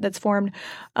government that's formed.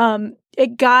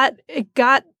 It got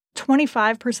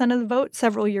 25% of the vote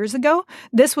several years ago.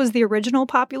 This was the original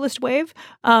populist wave,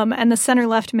 and the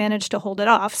center-left managed to hold it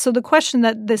off. So the question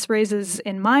that this raises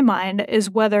in my mind is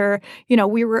whether,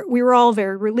 we were all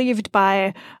very relieved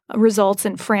by results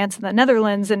in France and the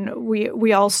Netherlands, and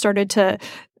we all started to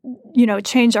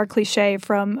change our cliche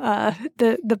from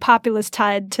the populist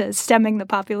tide to stemming the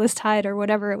populist tide, or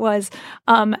whatever it was.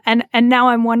 And now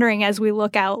I'm wondering, as we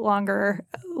look out longer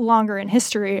in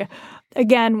history,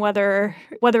 again, whether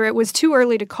it was too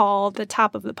early to call the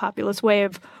top of the populist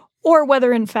wave, or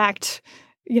whether, in fact,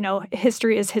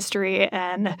 history is history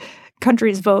and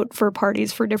countries vote for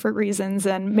parties for different reasons,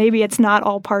 and maybe it's not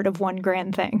all part of one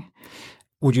grand thing.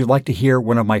 Would you like to hear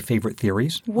one of my favorite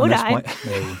theories? Would I?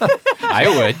 I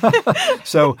would.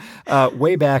 So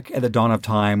way back at the dawn of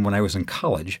time when I was in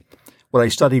college, what I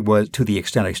studied was, to the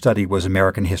extent I studied, was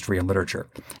American history and literature.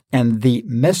 And the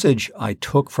message I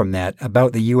took from that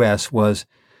about the U.S. was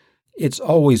it's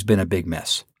always been a big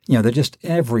mess. They're just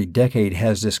every decade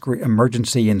has this great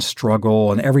emergency and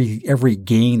struggle, and every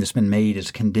gain that's been made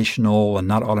is conditional and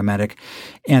not automatic.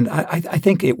 And I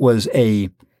think it was a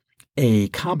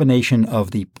combination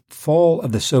of the fall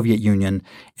of the Soviet Union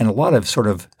and a lot of sort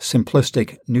of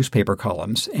simplistic newspaper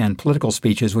columns and political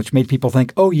speeches, which made people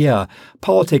think, oh yeah,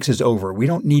 politics is over. We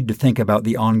don't need to think about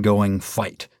the ongoing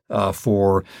fight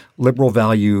for liberal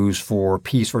values, for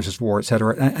peace versus war, et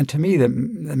cetera. And to me, the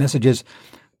message is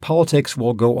politics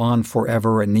will go on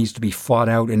forever and needs to be fought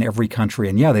out in every country.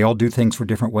 And yeah, they all do things for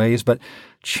different ways, but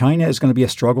China is going to be a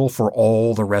struggle for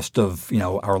all the rest of,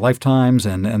 our lifetimes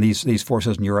and these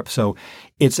forces in Europe. So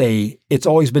it's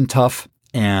always been tough,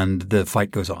 and the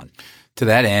fight goes on. To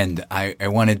that end, I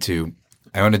wanted to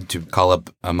call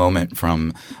up a moment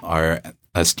from our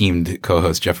esteemed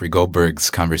co-host Jeffrey Goldberg's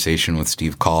conversation with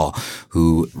Steve Coll,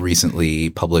 who recently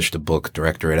published a book,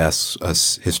 Director at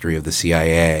S, History of the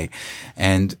CIA.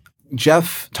 And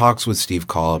Jeff talks with Steve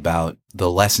Coll about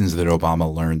the lessons that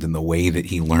Obama learned and the way that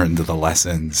he learned the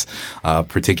lessons,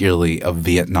 particularly of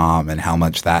Vietnam, and how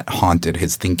much that haunted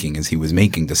his thinking as he was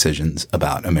making decisions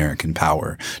about American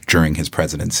power during his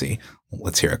presidency.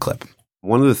 Let's hear a clip.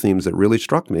 One of the themes that really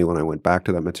struck me when I went back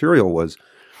to that material was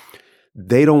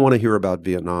they don't want to hear about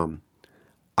Vietnam.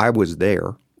 I was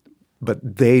there, but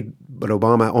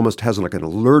Obama almost has like an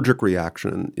allergic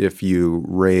reaction if you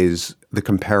raise the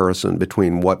comparison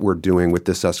between what we're doing with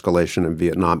this escalation in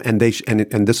Vietnam. And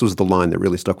and this was the line that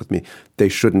really stuck with me. They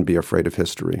shouldn't be afraid of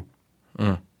history.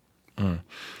 No,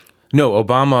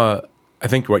 Obama, I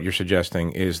think what you're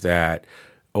suggesting is that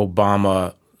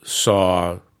Obama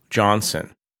saw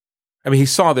Johnson. I mean, he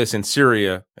saw this in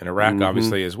Syria and Iraq,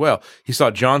 obviously, as well. He saw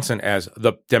Johnson as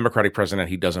the Democratic president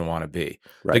he doesn't want to be,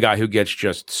 the guy who gets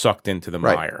just sucked into the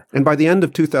mire. And by the end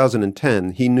of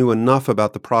 2010, he knew enough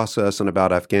about the process and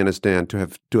about Afghanistan to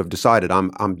have decided,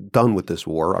 I'm done with this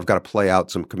war. I've got to play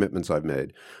out some commitments I've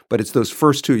made. But it's those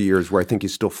first 2 years where I think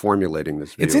he's still formulating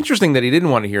this view. It's interesting that he didn't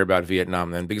want to hear about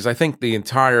Vietnam then, because I think the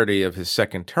entirety of his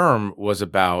second term was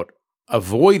about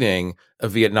avoiding a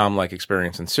Vietnam-like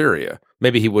experience in Syria.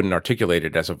 Maybe he wouldn't articulate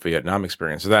it as a Vietnam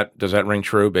experience. Does that ring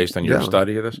true based on your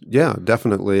study of this? Yeah,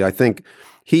 definitely. I think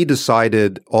he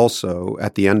decided also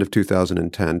at the end of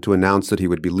 2010 to announce that he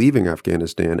would be leaving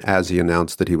Afghanistan as he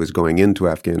announced that he was going into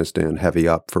Afghanistan heavy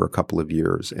up for a couple of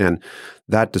years. And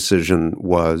that decision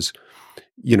was,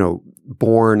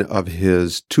 born of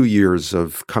his 2 years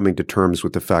of coming to terms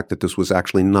with the fact that this was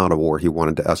actually not a war he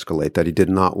wanted to escalate, that he did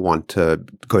not want to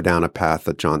go down a path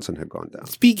that Johnson had gone down.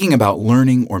 Speaking about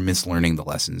learning or mislearning the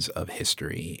lessons of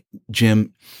history,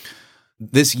 Jim,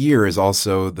 this year is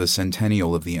also the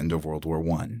centennial of the end of World War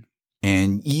I.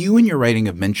 And you in your writing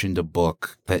have mentioned a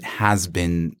book that has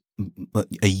been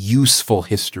a useful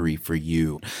history for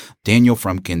you. Daniel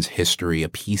Frumkin's History, A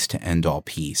Peace to End All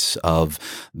Peace, of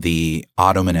the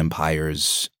Ottoman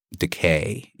Empire's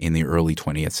decay in the early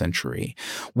 20th century.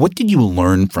 What did you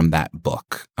learn from that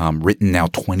book, written now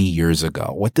 20 years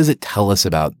ago? What does it tell us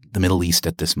about the Middle East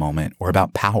at this moment, or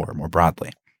about power more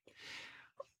broadly?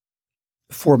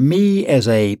 For me, as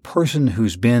a person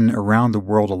who's been around the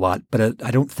world a lot, but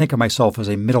I don't think of myself as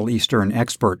a Middle Eastern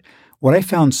expert, what I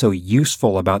found so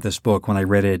useful about this book when I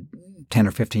read it 10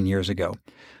 or 15 years ago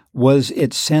was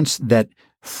its sense that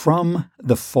from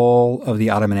the fall of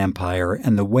the Ottoman Empire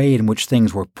and the way in which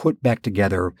things were put back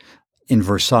together in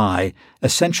Versailles,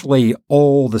 essentially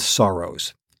all the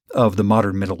sorrows of the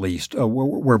modern Middle East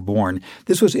were born.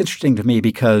 This was interesting to me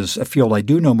because a field I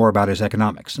do know more about is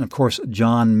economics. And of course,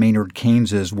 John Maynard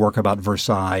Keynes's work about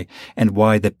Versailles and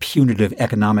why the punitive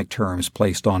economic terms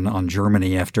placed on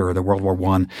Germany after the World War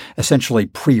I essentially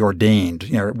preordained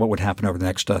what would happen over the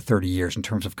next 30 years in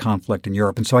terms of conflict in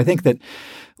Europe. And so I think that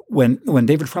when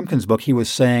David Frumkin's book, he was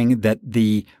saying that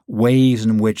the ways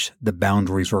in which the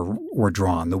boundaries were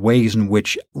drawn, the ways in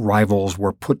which rivals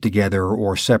were put together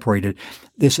or separated,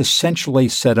 this essentially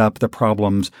set up the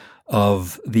problems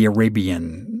of the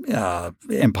Arabian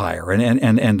Empire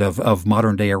and of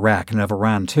modern-day Iraq and of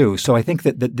Iran too. So I think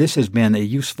that this has been a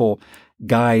useful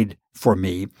guide for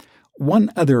me. One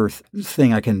other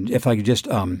thing if I could just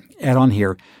add on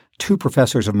here, two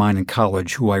professors of mine in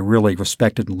college who I really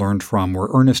respected and learned from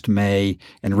were Ernest May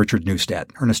and Richard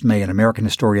Neustadt. Ernest May, an American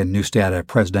historian, Neustadt, a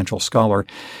presidential scholar.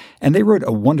 And they wrote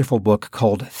a wonderful book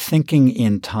called Thinking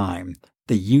in Time,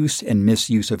 The Use and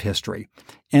Misuse of History.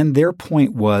 And their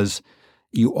point was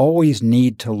you always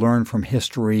need to learn from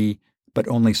history, but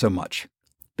only so much.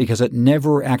 because it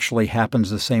never actually happens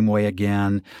the same way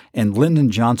again. And Lyndon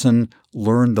Johnson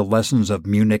learned the lessons of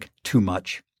Munich too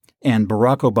much. And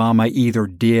Barack Obama either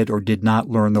did or did not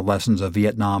learn the lessons of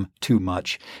Vietnam too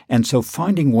much. And so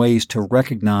finding ways to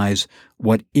recognize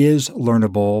what is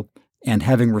learnable and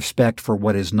having respect for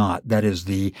what is not, that is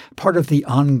the part of the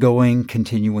ongoing,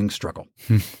 continuing struggle.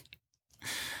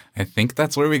 I think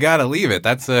that's where we got to leave it.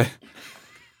 That's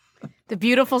The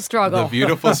beautiful struggle. the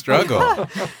beautiful struggle.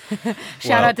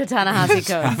 Shout out to Ta-Nehisi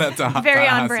Shout Coates. out to Very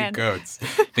on Ta-Nehisi brand. Coates.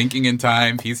 Thinking in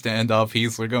time, peace to end all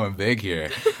peace. We're going big here.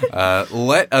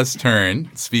 Let us turn,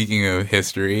 speaking of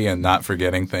history and not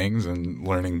forgetting things and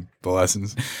learning the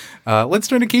lessons, let's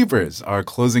turn to Keepers, our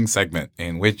closing segment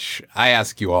in which I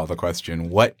ask you all the question,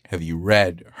 what have you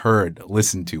read, heard,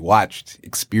 listened to, watched,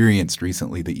 experienced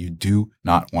recently that you do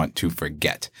not want to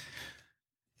forget?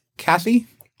 Kathy,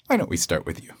 why don't we start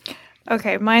with you?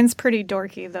 Okay, mine's pretty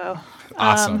dorky though.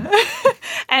 Awesome.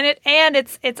 And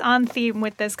it's on theme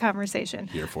with this conversation.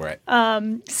 Here for it.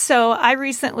 So I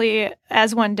recently,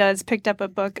 as one does, picked up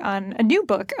a new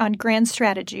book on grand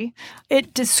strategy.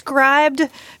 It described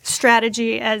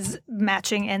strategy as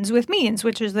matching ends with means,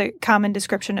 which is the common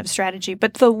description of strategy.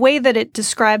 But the way that it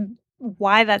described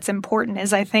why that's important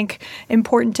is, I think,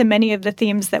 important to many of the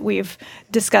themes that we've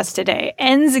discussed today.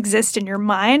 Ends exist in your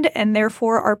mind and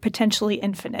therefore are potentially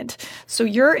infinite. So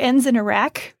your ends in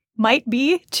Iraq might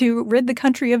be to rid the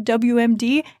country of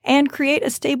WMD and create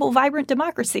a stable, vibrant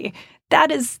democracy.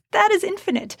 That is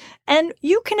infinite. And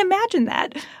you can imagine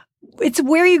that. It's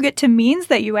where you get to means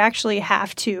that you actually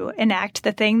have to enact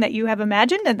the thing that you have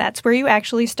imagined, and that's where you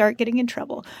actually start getting in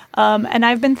trouble. And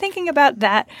I've been thinking about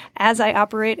that as I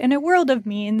operate in a world of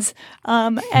means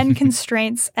and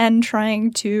constraints and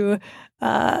trying to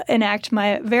enact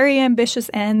my very ambitious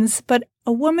ends, but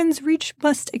a woman's reach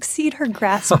must exceed her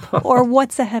grasp, or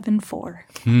what's a heaven for?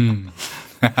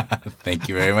 Thank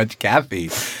you very much, Kathy.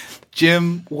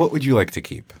 Jim, what would you like to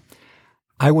keep?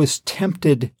 I was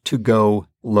tempted to go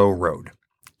low road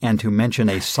and to mention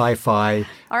a sci-fi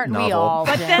Aren't novel. we all?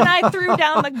 But then I threw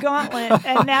down the gauntlet,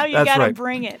 and now you That's got to right.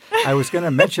 bring it. I was going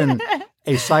to mention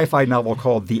a sci-fi novel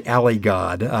called The Alley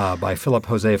God by Philip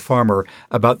Jose Farmer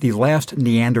about the last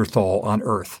Neanderthal on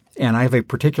Earth. And I have a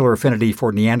particular affinity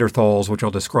for Neanderthals, which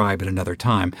I'll describe at another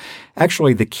time.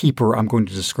 Actually, the keeper I'm going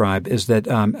to describe is that,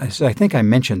 as I think I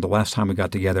mentioned the last time we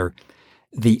got together,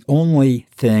 the only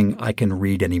thing I can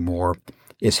read anymore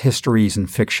is histories and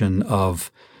fiction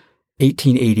of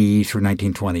 1880 through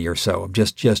 1920 or so, of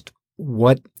just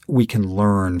what we can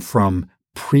learn from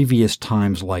previous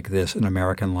times like this in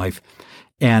American life.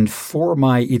 And for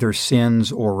my either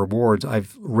sins or rewards,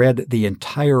 I've read the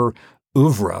entire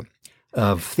oeuvre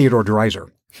of Theodore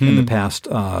Dreiser in the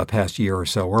past year or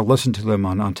so, or listened to them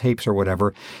on tapes or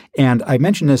whatever. And I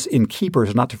mention this in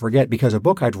Keepers, not to forget, because a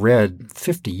book I'd read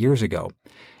 50 years ago,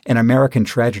 An American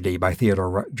Tragedy by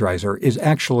Theodore Dreiser, is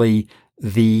actually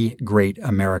the great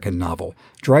American novel.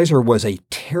 Dreiser was a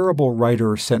terrible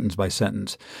writer sentence by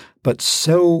sentence, but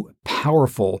so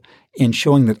powerful in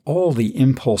showing that all the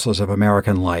impulses of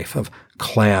American life, of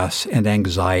class and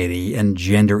anxiety and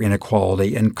gender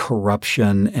inequality and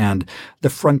corruption and the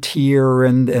frontier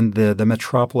and the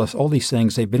metropolis, all these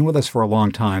things, they've been with us for a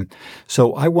long time.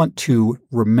 So I want to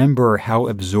remember how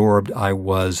absorbed I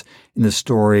was in the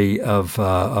story of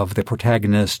the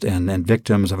protagonist and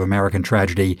victims of American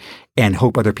tragedy, and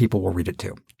hope other people will read it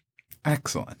too.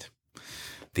 Excellent.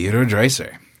 Theodore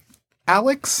Dreiser.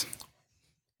 Alex,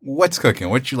 what's cooking?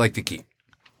 What'd you like to keep?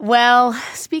 Well,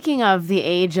 speaking of the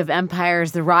age of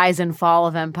empires, the rise and fall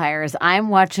of empires, I'm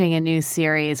watching a new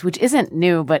series, which isn't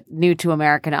new, but new to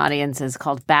American audiences,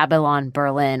 called Babylon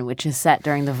Berlin, which is set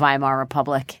during the Weimar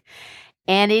Republic.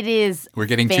 And it is We're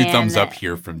getting 2 thumbs up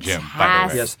here from Jim, by the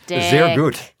way. Yes, sehr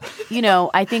gut. You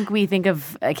know, I think we think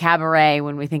of a cabaret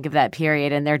when we think of that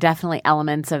period, and there are definitely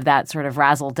elements of that sort of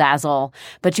razzle-dazzle.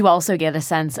 But you also get a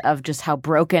sense of just how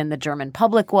broken the German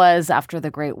public was after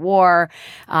the Great War.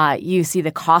 You see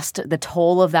the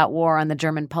toll of that war on the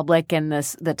German public and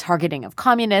the targeting of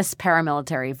communists,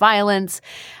 paramilitary violence,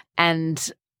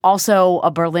 and also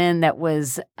a Berlin that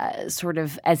was sort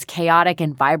of as chaotic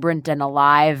and vibrant and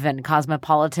alive and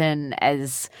cosmopolitan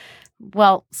as,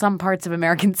 well, some parts of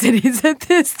American cities at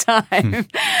this time.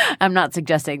 I'm not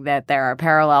suggesting that there are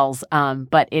parallels,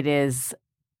 but it is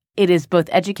both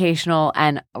educational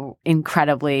and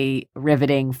incredibly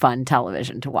riveting, fun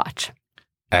television to watch.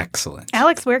 Excellent.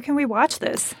 Alex, where can we watch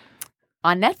this?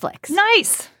 On Netflix.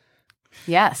 Nice.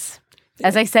 Yes.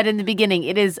 As I said in the beginning,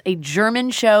 it is a German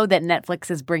show that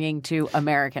Netflix is bringing to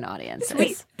American audiences.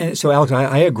 Sweet. And so, Alex,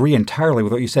 I agree entirely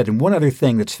with what you said. And one other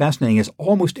thing that's fascinating is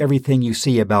almost everything you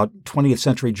see about 20th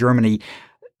century Germany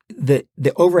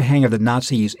the overhang of the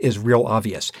Nazis is real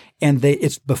obvious, and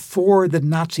it's before the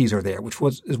Nazis are there, which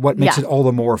is what makes it all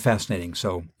the more fascinating.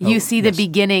 So you see the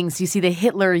beginnings, you see the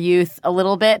Hitler Youth a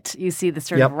little bit, you see the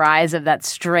sort of rise of that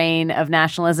strain of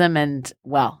nationalism, and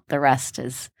well, the rest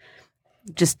is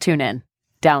just tune in,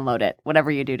 download it, whatever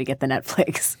you do to get the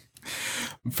Netflix.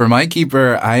 For my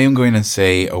keeper, I am going to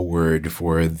say a word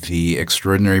for the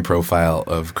extraordinary profile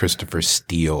of Christopher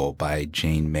Steele by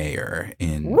Jane Mayer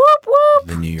in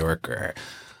The New Yorker.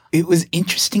 It was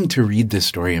interesting to read this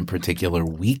story in particular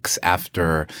weeks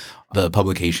after the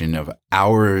publication of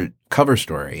our cover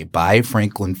story by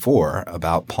Franklin Foer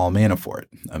about Paul Manafort,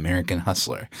 American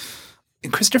hustler.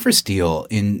 Christopher Steele,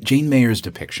 in Jane Mayer's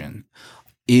depiction,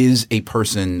 is a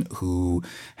person who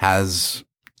has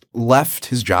left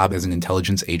his job as an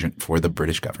intelligence agent for the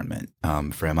British government,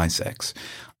 for MI6,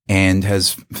 and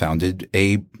has founded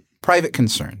a private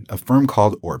concern, a firm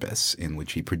called Orbis, in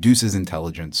which he produces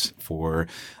intelligence for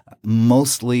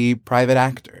mostly private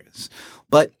actors.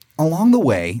 But along the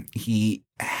way, he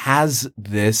has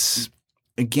this,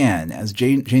 again, as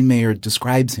Jane Mayer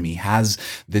describes him, he has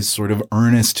this sort of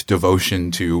earnest devotion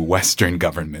to Western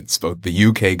governments, both the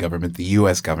UK government, the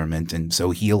US government. And so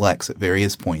he elects at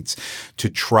various points to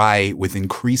try with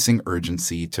increasing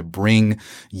urgency to bring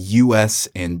US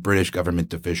and British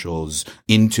government officials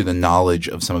into the knowledge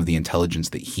of some of the intelligence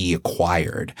that he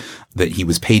acquired, that he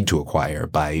was paid to acquire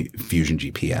by Fusion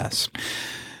GPS.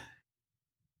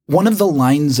 One of the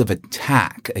lines of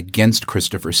attack against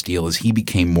Christopher Steele as he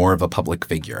became more of a public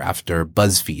figure after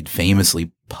BuzzFeed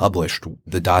famously published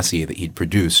the dossier that he'd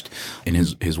produced in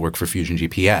his work for Fusion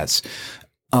GPS.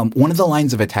 One of the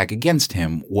lines of attack against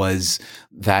him was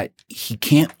that he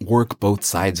can't work both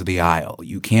sides of the aisle.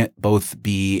 You can't both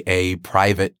be a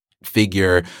private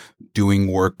figure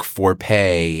doing work for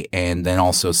pay and then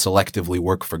also selectively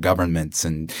work for governments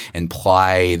and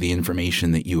ply the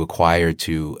information that you acquire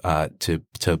to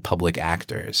public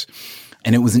actors.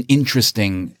 And it was an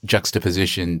interesting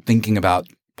juxtaposition thinking about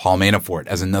Paul Manafort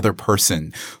as another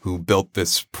person who built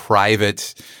this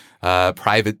private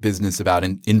business about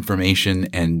information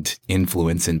and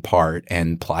influence in part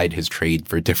and plied his trade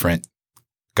for different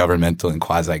governmental and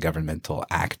quasi-governmental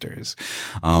actors.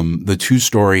 The two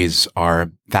stories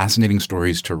are fascinating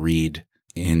stories to read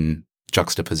in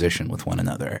juxtaposition with one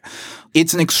another.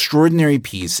 It's an extraordinary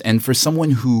piece, and for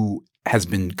someone who has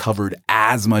been covered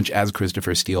as much as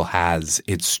Christopher Steele has,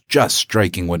 it's just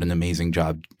striking what an amazing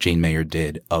job Jane Mayer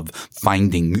did of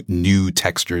finding new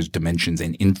textures, dimensions,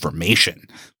 and information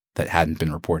that hadn't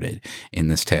been reported in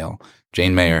this tale.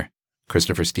 Jane Mayer,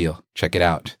 Christopher Steele, check it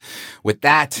out. With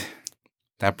that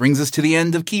brings us to the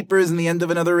end of Keepers and the end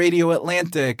of another Radio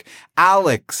Atlantic.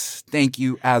 Alex, thank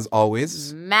you as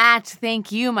always. Matt,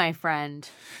 thank you, my friend.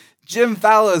 Jim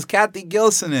Fallows, Kathy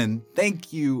Gilsonen,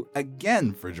 thank you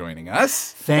again for joining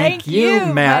us. Thank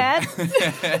you, Matt.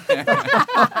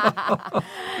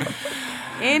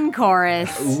 In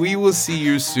chorus. We will see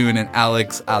you soon. And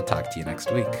Alex, I'll talk to you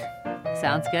next week.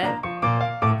 Sounds good.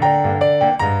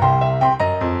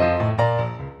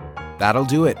 That'll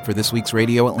do it for this week's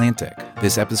Radio Atlantic.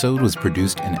 This episode was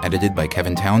produced and edited by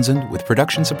Kevin Townsend with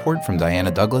production support from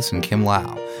Diana Douglas and Kim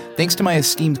Lau. Thanks to my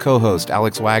esteemed co-host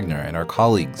Alex Wagner and our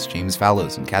colleagues James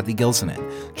Fallows and Kathy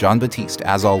Gilsonen. John Batiste,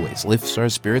 as always, lifts our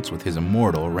spirits with his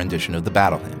immortal rendition of the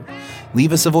Battle Hymn.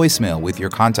 Leave us a voicemail with your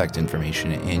contact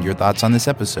information and your thoughts on this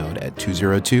episode at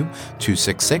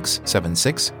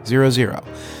 202-266-7600.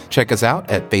 Check us out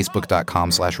at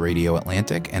facebook.com/Radio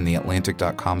Atlantic and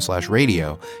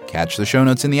theatlantic.com/radio. Catch the show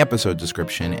notes in the episode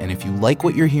description. And if you like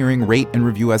what you're hearing, rate and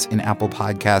review us in Apple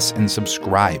Podcasts and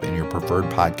subscribe in your preferred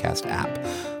podcast app.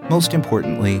 Most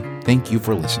importantly, thank you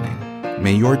for listening.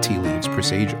 May your tea leaves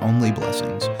presage only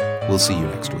blessings. We'll see you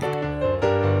next week.